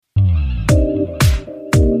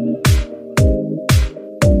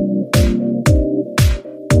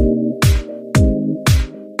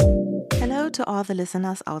to all the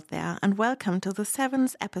listeners out there, and welcome to the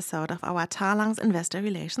 7th episode of our Talanx Investor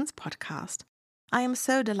Relations podcast. I am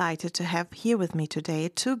so delighted to have here with me today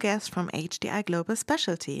two guests from HDI Global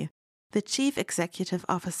Specialty, the Chief Executive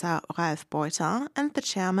Officer Ralf Beuter and the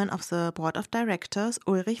Chairman of the Board of Directors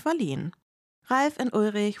Ulrich Wallin. Ralf and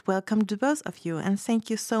Ulrich, welcome to both of you, and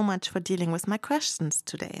thank you so much for dealing with my questions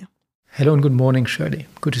today. Hello and good morning, Shirley.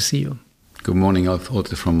 Good to see you. Good morning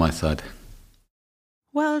also from my side.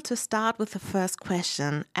 Well, to start with the first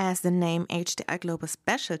question, as the name HDI Global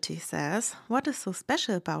Specialty says, what is so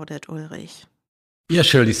special about it, Ulrich? Yeah,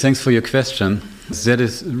 Shirley, thanks for your question. That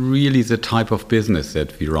is really the type of business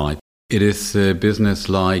that we write. It is a business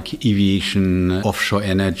like aviation, offshore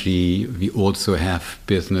energy. We also have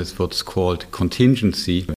business what's called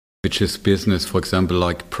contingency, which is business, for example,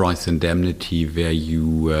 like price indemnity, where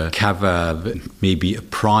you cover maybe a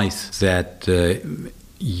price that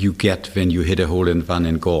you get when you hit a hole-in-one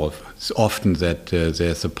in golf. It's often that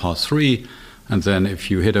there's a par 3, and then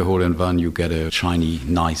if you hit a hole-in-one, you get a shiny,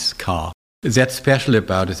 nice car. That's special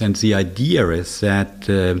about it, and the idea is that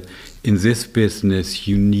in this business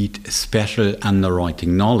you need special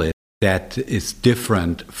underwriting knowledge that is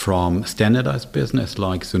different from standardized business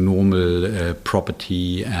like the normal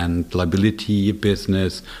property and liability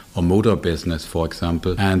business or motor business, for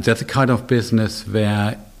example. And that's a kind of business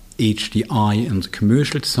where HDI on the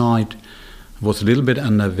commercial side was a little bit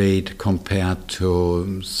underweight compared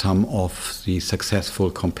to some of the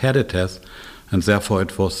successful competitors, and therefore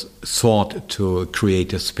it was thought to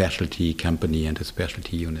create a specialty company and a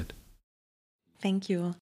specialty unit. Thank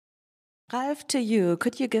you. Ralf, to you,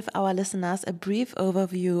 could you give our listeners a brief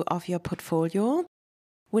overview of your portfolio?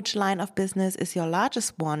 Which line of business is your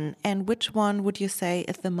largest one, and which one would you say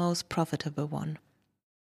is the most profitable one?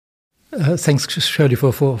 Thanks, Shirley,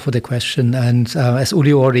 for the question. And as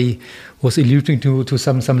Uli already was alluding to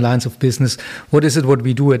some lines of business, what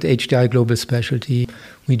we do at HDI Global Specialty?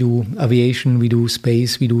 We do aviation, we do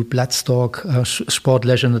space, we do bloodstock, sport,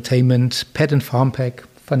 leisure, entertainment, pet and farm pack,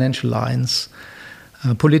 financial lines,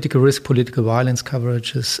 political risk, political violence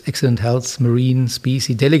coverages, accident health, marine,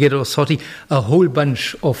 specie, delegated authority, a whole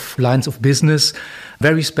bunch of lines of business,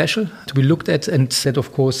 very special to be looked at. And that,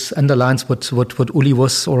 of course, underlines what Uli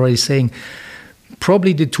was already saying.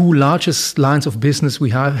 Probably the two largest lines of business we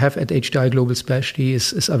have at HDI Global Specialty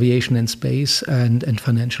is aviation and space and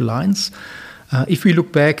financial lines. If we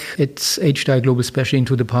look back at HDI Global Specialty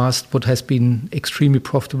into the past, what has been extremely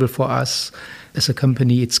profitable for us as a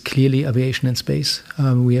company, it's clearly aviation and space.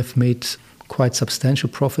 We have made quite substantial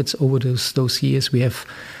profits over those years. We have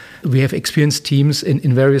experienced teams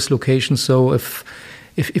in various locations. So if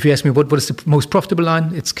you ask me what is the most profitable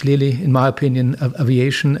line, it's clearly, in my opinion,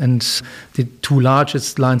 aviation, and the two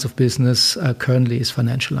largest lines of business currently is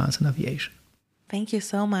financial lines and aviation. Thank you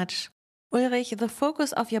so much. Ulrich, the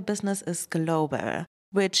focus of your business is global.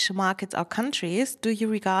 Which markets or countries do you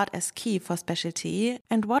regard as key for specialty,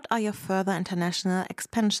 and what are your further international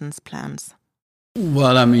expansion plans?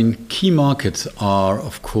 Well, key markets are,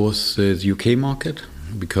 of course, the UK market,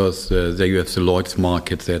 because there you have the Lloyd's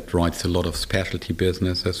market that writes a lot of specialty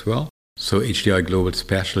business as well. So HDI Global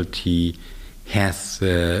Specialty has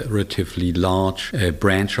a relatively large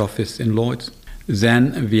branch office in Lloyd's.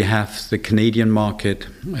 Then we have the Canadian market,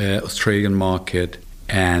 Australian market,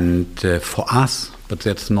 and for us, but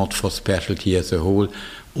that's not for specialty as a whole,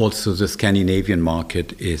 also the Scandinavian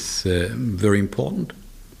market is very important,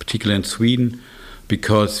 particularly in Sweden,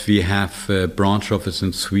 because we have a branch office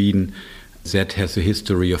in Sweden that has a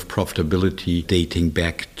history of profitability dating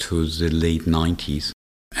back to the late 90s.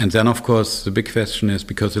 And then, of course, the big question is,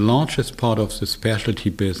 because the largest part of the specialty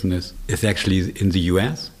business is actually in the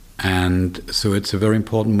US, and so it's a very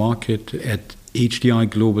important market. At HDI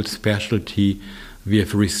Global Specialty, we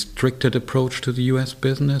have a restricted approach to the US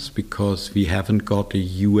business because we haven't got a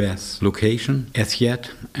US location as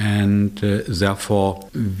yet, and therefore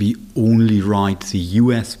we only write the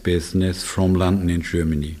US business from London in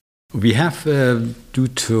Germany. We have, due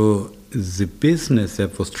to the business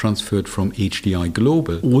that was transferred from HDI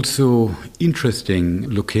Global, also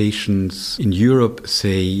interesting locations in Europe,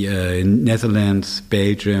 say in Netherlands,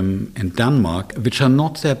 Belgium and Denmark, which are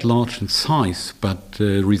not that large in size, but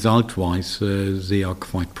result-wise they are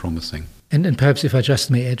quite promising. And perhaps if I just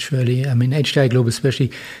may add, Shirley, HDI Global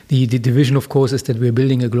Specialty, the division, of course, is that we're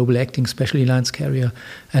building a global acting specialty lines carrier.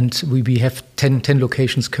 And we have 10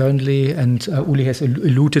 locations currently. And Uli has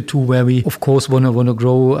alluded to where we, of course, want to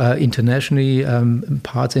grow internationally,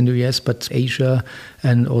 parts in the US, but Asia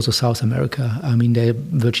and also South America. They're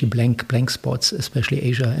virtually blank spots, especially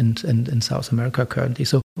Asia and South America currently.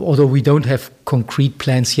 So although we don't have concrete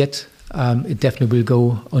plans yet, it definitely will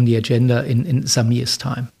go on the agenda in some years'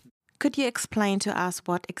 time. Could you explain to us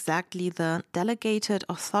what exactly the delegated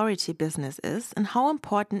authority business is and how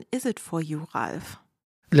important is it for you, Ralf?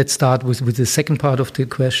 Let's start with the second part of the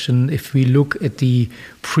question. If we look at the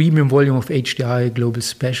premium volume of HDI Global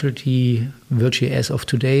Specialty, virtually as of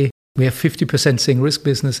today, we have 50% single risk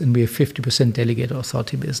business and we have 50% delegated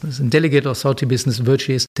authority business. And delegated authority business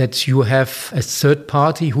virtually is that you have a third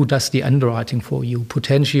party who does the underwriting for you,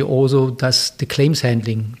 potentially also does the claims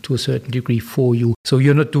handling to a certain degree for you. So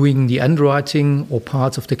you're not doing the underwriting or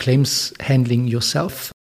parts of the claims handling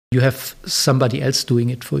yourself. You have somebody else doing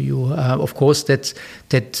it for you. Of course, that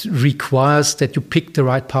requires that you pick the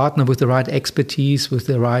right partner with the right expertise, with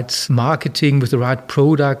the right marketing, with the right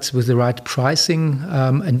products, with the right pricing.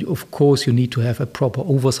 And of course, you need to have a proper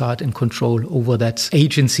oversight and control over that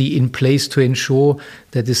agency in place to ensure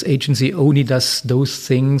that this agency only does those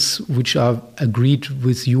things which are agreed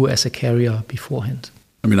with you as a carrier beforehand.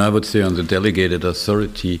 I would say on the delegated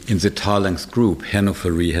authority in the Talanx Group,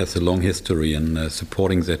 Hannover Re has a long history in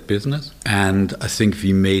supporting that business. And I think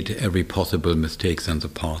we made every possible mistakes in the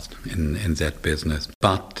past in that business.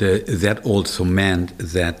 But that also meant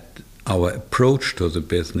that our approach to the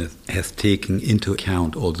business has taken into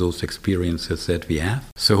account all those experiences that we have.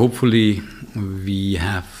 So hopefully we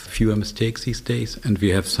have fewer mistakes these days and we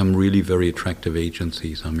have some really very attractive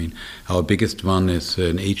agencies. Our biggest one is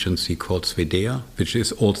an agency called Svedea, which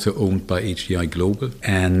is also owned by HDI Global.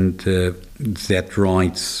 And that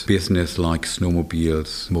writes business like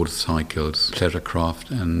snowmobiles, motorcycles, pleasure craft,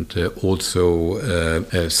 and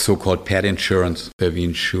also so-called pet insurance, where we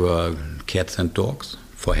insure cats and dogs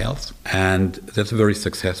for health. And that's a very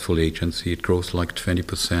successful agency. It grows like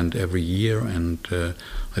 20% every year. And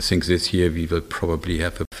I think this year we will probably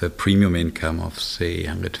have a premium income of, say,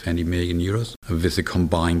 120 million euros with a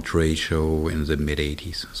combined ratio in the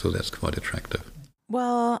mid-80s. So that's quite attractive.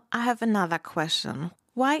 Well, I have another question.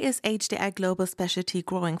 Why is HDI Global Specialty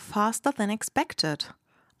growing faster than expected?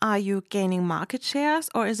 Are you gaining market shares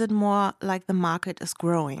or is it more like the market is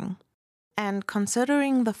growing? And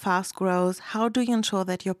considering the fast growth, how do you ensure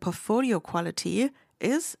that your portfolio quality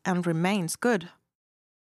is and remains good?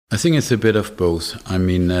 I think it's a bit of both.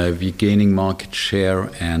 We're gaining market share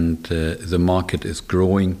and the market is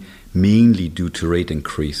growing mainly due to rate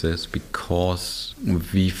increases because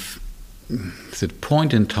the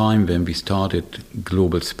point in time when we started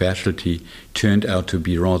Global Specialty turned out to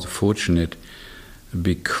be rather fortunate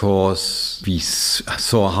because we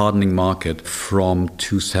saw a hardening market from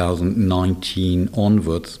 2019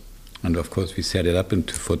 onwards. And of course, we set it up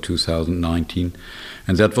for 2019.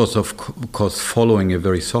 And that was, of course, following a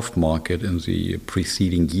very soft market in the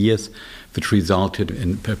preceding years, which resulted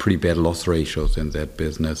in pretty bad loss ratios in that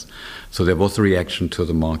business. So there was a reaction to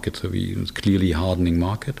the market. So it was clearly a hardening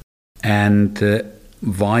market. And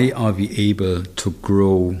why are we able to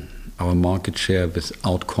grow our market share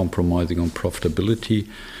without compromising on profitability?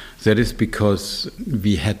 That is because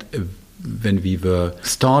we had, when we were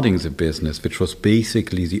starting the business, which was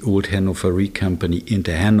basically the old Hannover Re company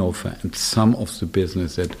into Hannover, and some of the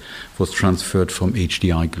business that was transferred from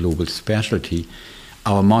HDI Global Specialty,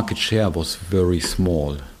 our market share was very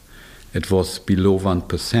small. It was below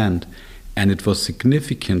 1%. And it was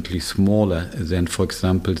significantly smaller than, for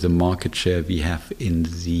example, the market share we have in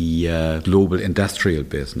the global industrial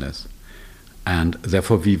business. And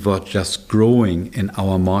therefore, we were just growing in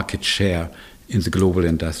our market share in the global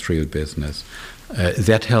industrial business.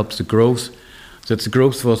 That helped the growth. That the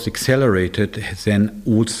growth was accelerated then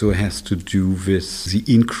also has to do with the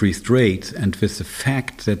increased rates and with the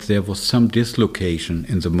fact that there was some dislocation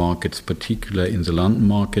in the markets, particularly in the London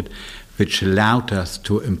market, which allowed us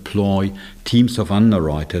to employ teams of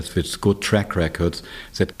underwriters with good track records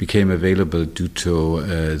that became available due to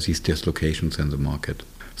these dislocations in the market.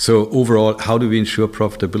 So overall, how do we ensure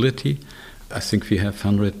profitability? I think we have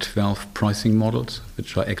 112 pricing models,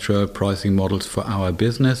 which are actual pricing models for our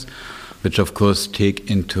business, which of course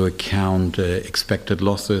take into account expected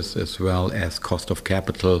losses as well as cost of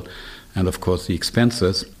capital and of course the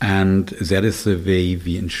expenses. And that is the way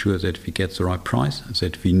we ensure that we get the right price,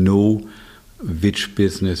 that we know which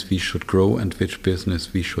business we should grow and which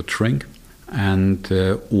business we should shrink. And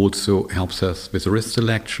also helps us with risk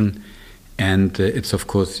selection. And it's of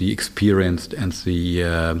course the experience and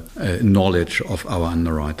the knowledge of our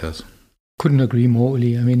underwriters. Couldn't agree more,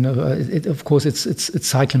 Uli. Of course, it's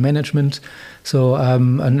cycle management. So,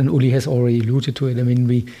 and Uli has already alluded to it.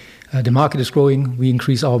 The market is growing. We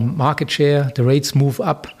increase our market share. The rates move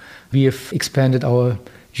up. We have expanded our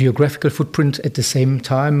geographical footprint at the same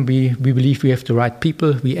time. We believe we have the right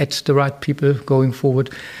people. We add the right people going forward.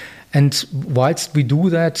 And whilst we do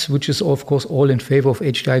that, which is of course all in favor of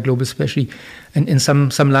HDI Global Specialty, and in some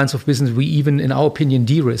lines of business, we even, in our opinion,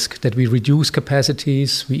 de-risk, that we reduce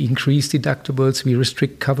capacities, we increase deductibles, we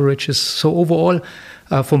restrict coverages. So overall,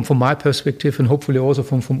 from my perspective, and hopefully also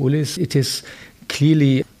from Uli's, it is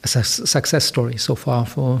clearly a success story so far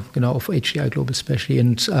for HDI Global Specialty,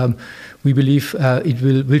 and we believe it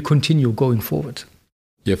will continue going forward.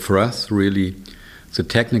 Yeah, for us, really, the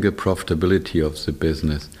technical profitability of the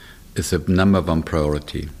business is the number one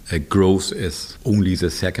priority. Growth is only the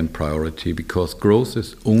second priority, because growth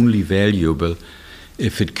is only valuable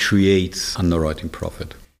if it creates underwriting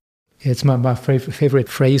profit. It's my favorite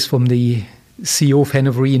phrase from the CEO of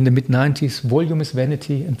Hannover Re in the mid-90s: volume is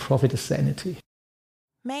vanity and profit is sanity.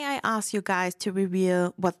 May I ask you guys to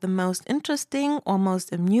reveal what the most interesting or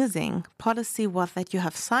most amusing policy was that you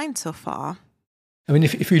have signed so far? I mean,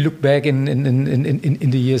 if we look back in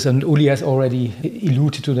the years, and Uli has already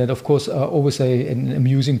alluded to that, of course, always an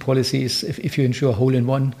amusing policy is if you insure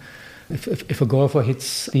hole-in-one. If a golfer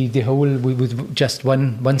hits the hole with just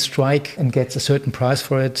one strike and gets a certain price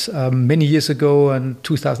for it. Many years ago, in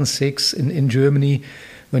 2006, in Germany,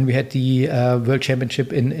 when we had the World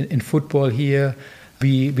Championship in football here,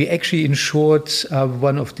 we actually insured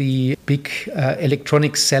one of the big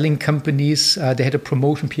electronic selling companies. They had a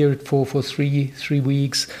promotion period for 3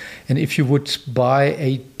 weeks. And if you would buy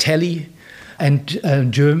a tally, and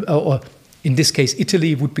or in this case,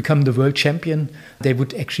 Italy would become the world champion, they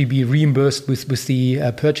would actually be reimbursed with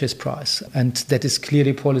the purchase price. And that is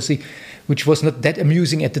clearly policy, which was not that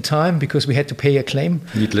amusing at the time because we had to pay a claim.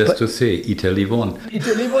 Needless to say, Italy won.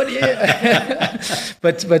 Italy won, yeah.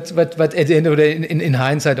 but at the end of the day, in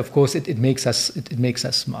hindsight, of course, it makes us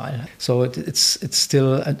smile. So it's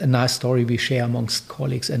still a nice story we share amongst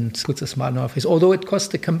colleagues and puts a smile on our face, although it costs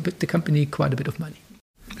the company quite a bit of money.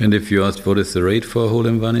 And if you ask what is the rate for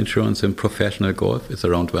hole-in-one insurance in professional golf, it's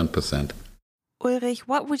around 1%. Ulrich,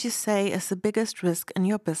 what would you say is the biggest risk in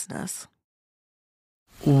your business?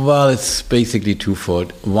 Well, it's basically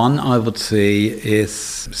twofold. One, I would say, is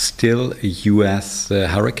still a US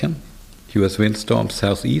hurricane, US windstorm,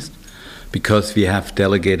 southeast, because we have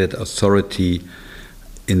delegated authority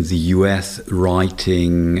in the US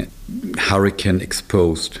writing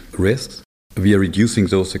hurricane-exposed risks. We are reducing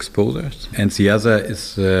those exposures. And the other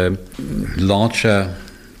is larger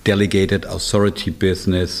delegated authority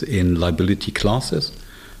business in liability classes,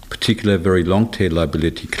 particularly very long-tail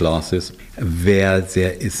liability classes, where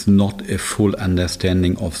there is not a full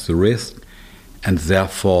understanding of the risk. And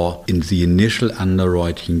therefore, in the initial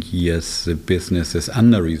underwriting years, the business is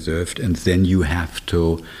under-reserved, and then you have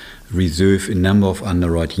to reserve a number of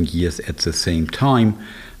underwriting years at the same time,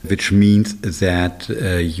 which means that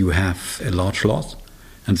you have a large loss,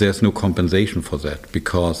 and there's no compensation for that,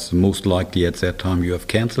 because most likely at that time you have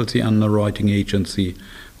cancelled the underwriting agency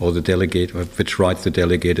or the delegate, which writes the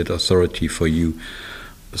delegated authority for you.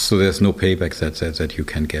 So there's no payback that you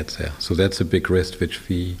can get there. So that's a big risk which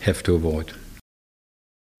we have to avoid.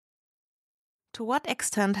 To what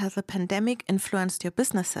extent has the pandemic influenced your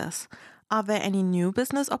businesses? Are there any new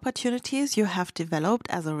business opportunities you have developed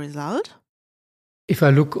as a result? If I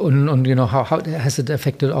look on how has it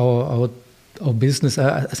affected our business,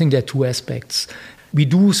 I think there are two aspects. We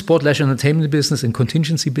do sport, leisure, entertainment business and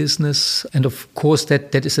contingency business, and of course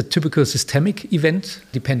that is a typical systemic event.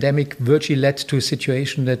 The pandemic virtually led to a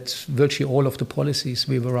situation that virtually all of the policies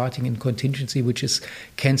we were writing in contingency, which is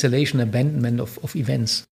cancellation, abandonment of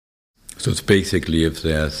events. So it's basically if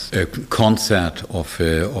there's a concert of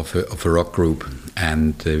a rock group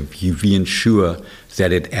and we ensure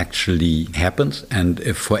that it actually happens, and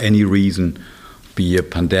if for any reason, be a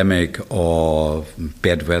pandemic or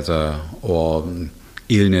bad weather or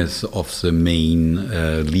illness of the main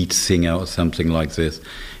lead singer or something like this,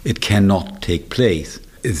 it cannot take place,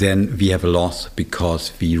 then we have a loss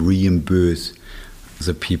because we reimburse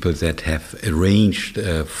the people that have arranged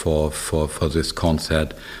for this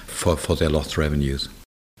concert for their lost revenues.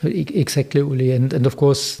 Exactly, Uli. And of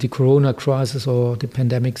course, the corona crisis or the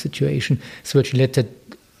pandemic situation has virtually led that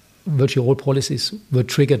virtually all policies were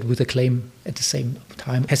triggered with a claim at the same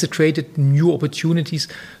time. Has it created new opportunities?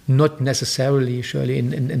 Not necessarily, surely,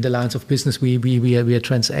 in the lines of business we are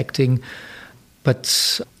transacting.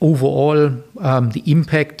 But overall, the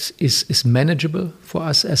impact is manageable for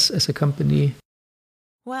us as a company.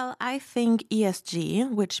 Well, I think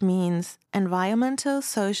ESG, which means environmental,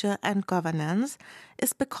 social and governance,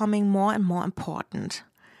 is becoming more and more important.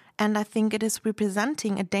 And I think it is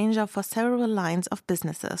representing a danger for several lines of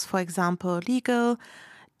businesses, for example, legal,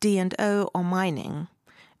 D&O or mining.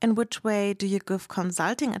 In which way do you give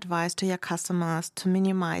consulting advice to your customers to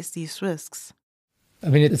minimize these risks? I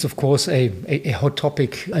mean, it's of course a hot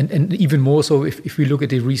topic, and even more so if we look at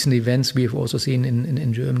the recent events we have also seen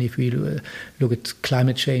in Germany. If we look at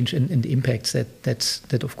climate change and the impacts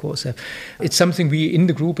that of course have. It's something we in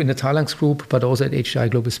the group, in the Talanx group, but also at HDI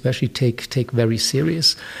Global especially take very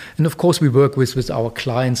serious. And of course we work with our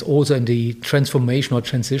clients also in the transformation or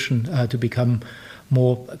transition to become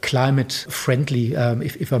more climate friendly,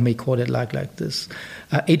 if I may call it like this.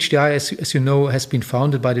 HDI, as you know, has been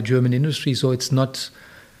founded by the German industry, so it's not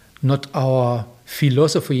our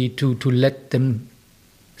philosophy to let them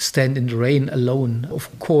stand in the rain alone.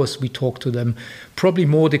 Of course, we talk to them, probably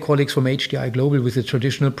more the colleagues from HDI Global with the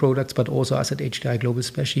traditional products, but also us at HDI Global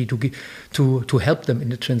especially to help them in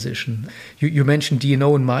the transition. You mentioned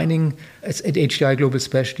D&O and mining. At HDI Global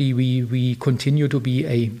especially, we continue to be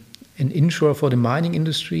an insurer for the mining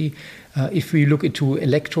industry. If we look into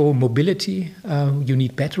electromobility, you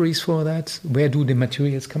need batteries for that. Where do the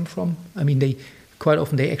materials come from? I mean, they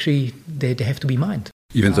have to be mined.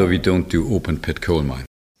 Even though we don't do open pit coal mine.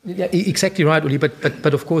 Yeah, exactly right, Uli.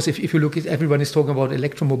 But of course, if you look at, everyone is talking about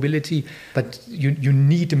electromobility, but you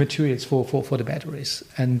need the materials for the batteries,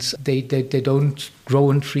 and they don't grow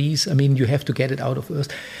on trees. I mean, you have to get it out of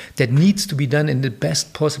earth. That needs to be done in the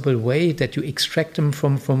best possible way. That you extract them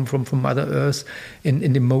from Mother Earth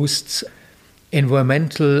in the most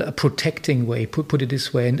environmental protecting way. Put it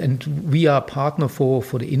this way, and we are a partner for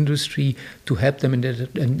the industry to help them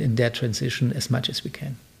in their transition as much as we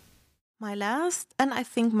can. My last, and I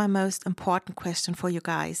think my most important question for you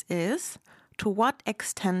guys is, to what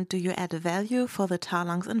extent do you add value for the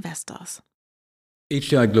Talanx investors?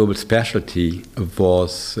 HDI Global Specialty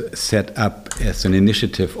was set up as an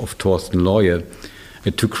initiative of Thorsten Leue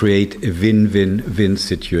to create a win-win-win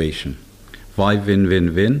situation. Why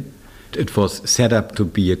win-win-win? It was set up to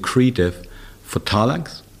be accretive for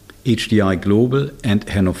Talanx, HDI Global, and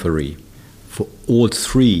Hannover Re. For all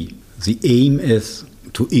three, the aim is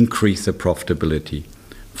to increase the profitability.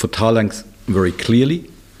 For Talanx, very clearly,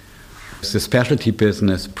 the specialty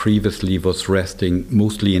business previously was resting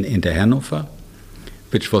mostly in Inter Hannover,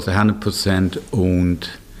 which was 100% owned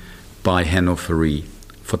by Hannover Re.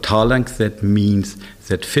 For Talanx, that means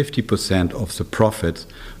that 50% of the profits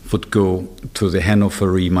would go to the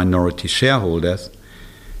Hannover Re minority shareholders.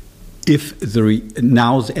 If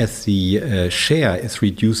now as the share is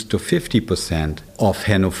reduced to 50% of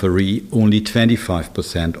Hannover Re, only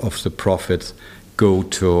 25% of the profits go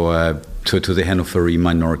to the Hannover Re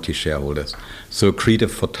minority shareholders. So accretive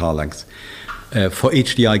for Talanx. For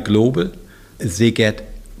HDI Global, they get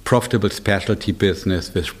profitable specialty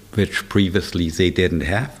business which previously they didn't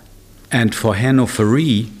have. And for Hannover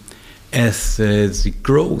Re, as the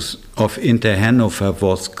growth of Inter Hannover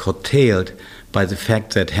was curtailed by the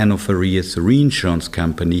fact that Hannover Re is a reinsurance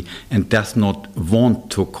company and does not want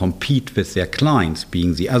to compete with their clients,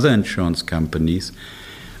 being the other insurance companies,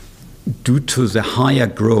 due to the higher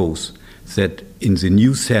growth that in the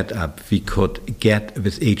new setup we could get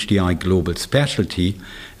with HDI Global Specialty,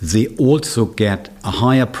 they also get a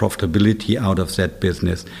higher profitability out of that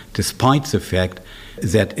business, despite the fact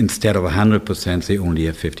that instead of 100%, they only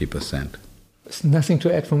have 50%. There's nothing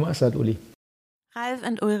to add from our side, Uli. Ralf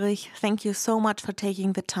and Ulrich, thank you so much for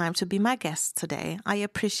taking the time to be my guests today. I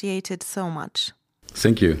appreciate it so much.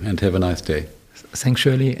 Thank you, and have a nice day. Thanks,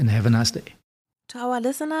 Shirley, and have a nice day. To our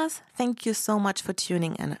listeners, thank you so much for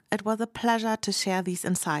tuning in. It was a pleasure to share these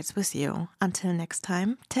insights with you. Until next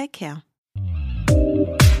time, take care.